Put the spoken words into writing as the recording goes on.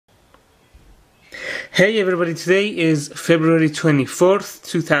Hey everybody, today is February 24th,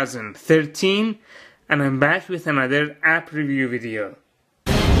 2013 and I'm back with another app review video.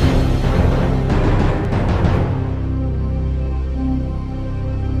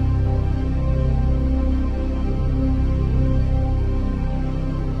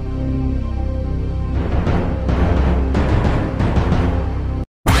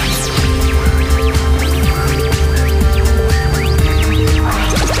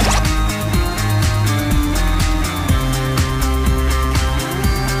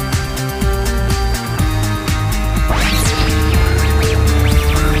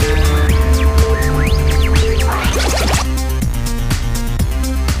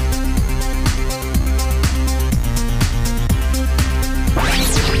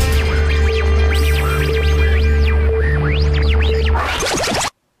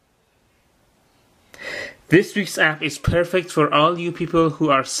 This week's app is perfect for all you people who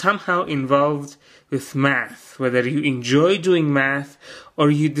are somehow involved with math, whether you enjoy doing math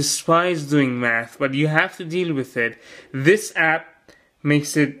or you despise doing math, but you have to deal with it. This app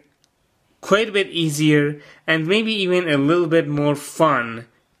makes it quite a bit easier and maybe even a little bit more fun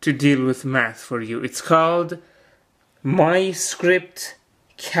to deal with math for you. It's called MyScript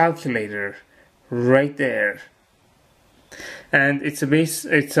Calculator, right there. And it's a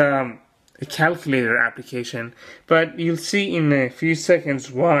calculator application, but you'll see in a few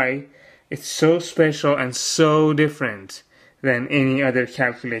seconds why it's so special and so different than any other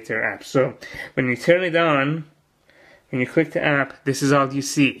calculator app. So when you turn it on, when you click the app, this is all you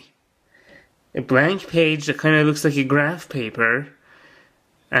see. A blank page that kind of looks like a graph paper,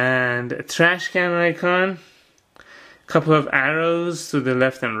 and a trash can icon, a couple of arrows to the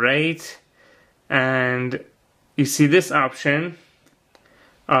left and right, and you see this option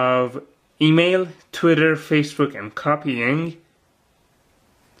of email, Twitter, Facebook, and copying.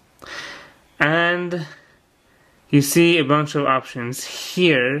 And you see a bunch of options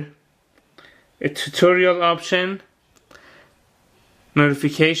here. A tutorial option,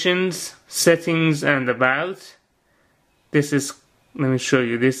 notifications, settings, and about. This is, let me show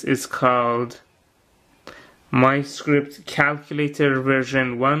you, this is called MyScript Calculator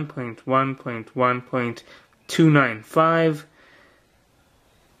version 1.1.1.295.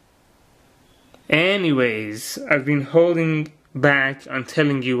 Anyways, I've been holding back on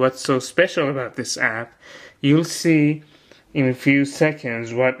telling you what's so special about this app. You'll see in a few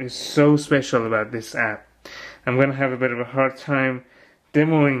seconds what is so special about this app. I'm going to have a bit of a hard time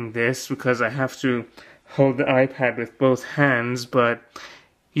demoing this because I have to hold the iPad with both hands, but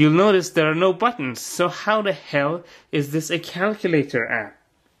you'll notice there are no buttons. So how the hell is this a calculator app?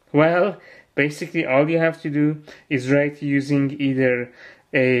 Well, basically all you have to do is write using either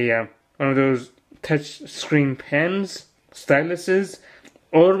a one of those touch screen pens, styluses,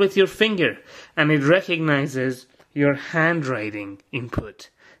 or with your finger, and it recognizes your handwriting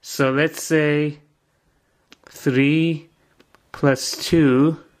input. So let's say 3 plus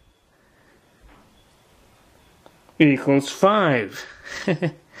 2 equals 5.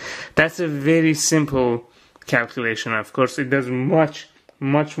 That's a very simple calculation. Of course, it does much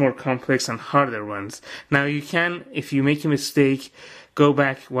more complex and harder ones. Now you can, if you make a mistake, go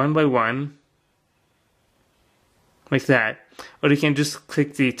back one by one, like that, or you can just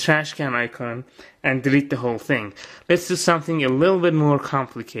click the trash can icon and delete the whole thing. Let's do something a little bit more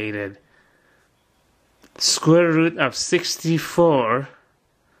complicated. Square root of 64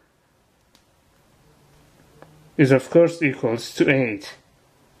 is of course equals to 8.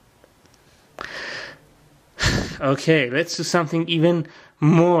 Okay, let's do something even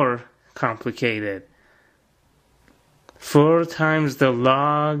more complicated. 4 times the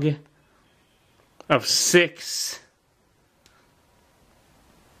log of 6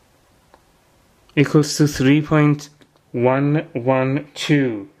 equals to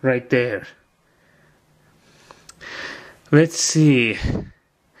 3.112, right there. Let's see.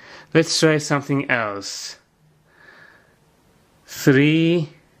 Let's try something else. 3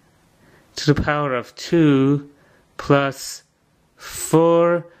 to the power of 2 plus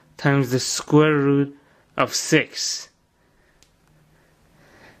 4 times the square root of 6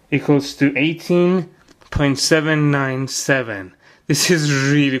 equals to 18.797. This is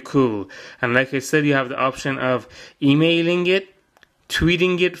really cool. And like I said, you have the option of emailing it,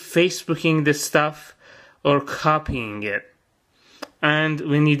 tweeting it, Facebooking the stuff, or copying it. And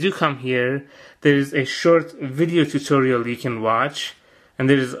when you do come here, there is a short video tutorial you can watch, and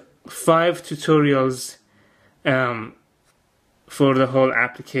there is 5 tutorials for the whole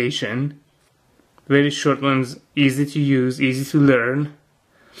application. Very short ones, easy to use, easy to learn.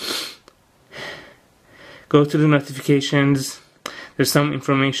 Go to the notifications. There's some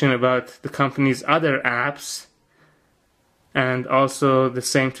information about the company's other apps, and also the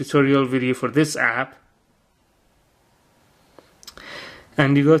same tutorial video for this app.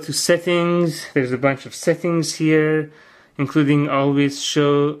 And you go to settings. There's a bunch of settings here, including always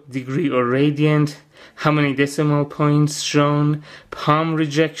show degree or radian, how many decimal points shown, palm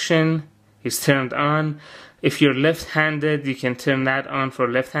rejection is turned on. If you're left-handed, you can turn that on for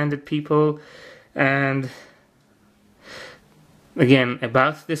left-handed people. And again,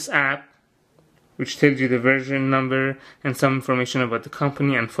 about this app, which tells you the version number and some information about the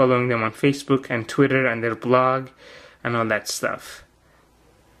company, and following them on Facebook and Twitter and their blog and all that stuff.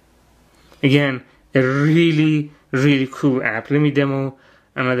 Again, a really, really cool app. Let me demo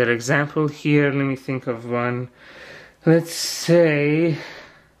another example here. Let me think of one. Let's say,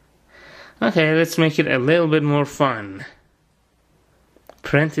 okay, let's make it a little bit more fun.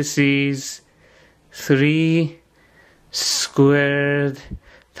 Parentheses, 3 squared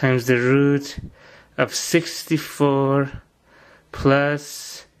times the root of 64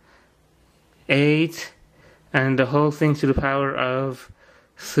 plus 8, and the whole thing to the power of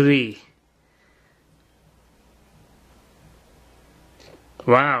 3.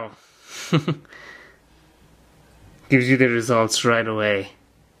 Wow. Gives you the results right away.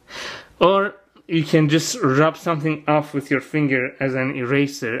 Or you can just rub something off with your finger as an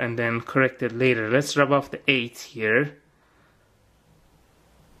eraser and then correct it later. Let's rub off the 8 here.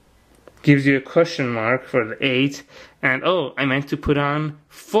 Gives you a question mark for the 8. And oh, I meant to put on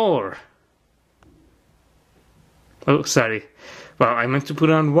 4. Oh, sorry. Well, I meant to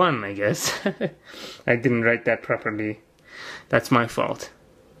put on 1, I guess. I didn't write that properly. That's my fault.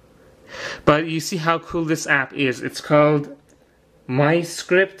 But you see how cool this app is. It's called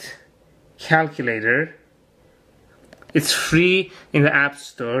MyScript Calculator. It's free in the App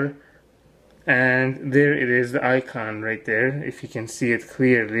Store. And there it is, the icon right there, if you can see it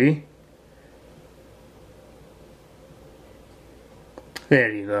clearly.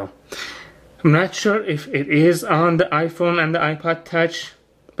 There you go. I'm not sure if it is on the iPhone and the iPod Touch,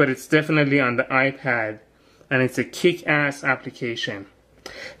 but it's definitely on the iPad. And it's a kick-ass application.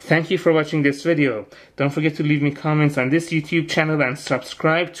 Thank you for watching this video. Don't forget to leave me comments on this YouTube channel and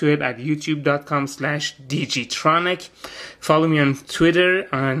subscribe to it at youtube.com/dgtronic. Follow me on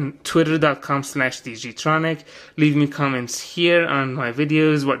Twitter on twitter.com/dgtronic. Leave me comments here on my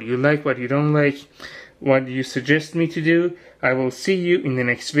videos, what you like, what you don't like, what you suggest me to do. I will see you in the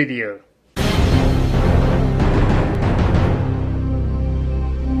next video.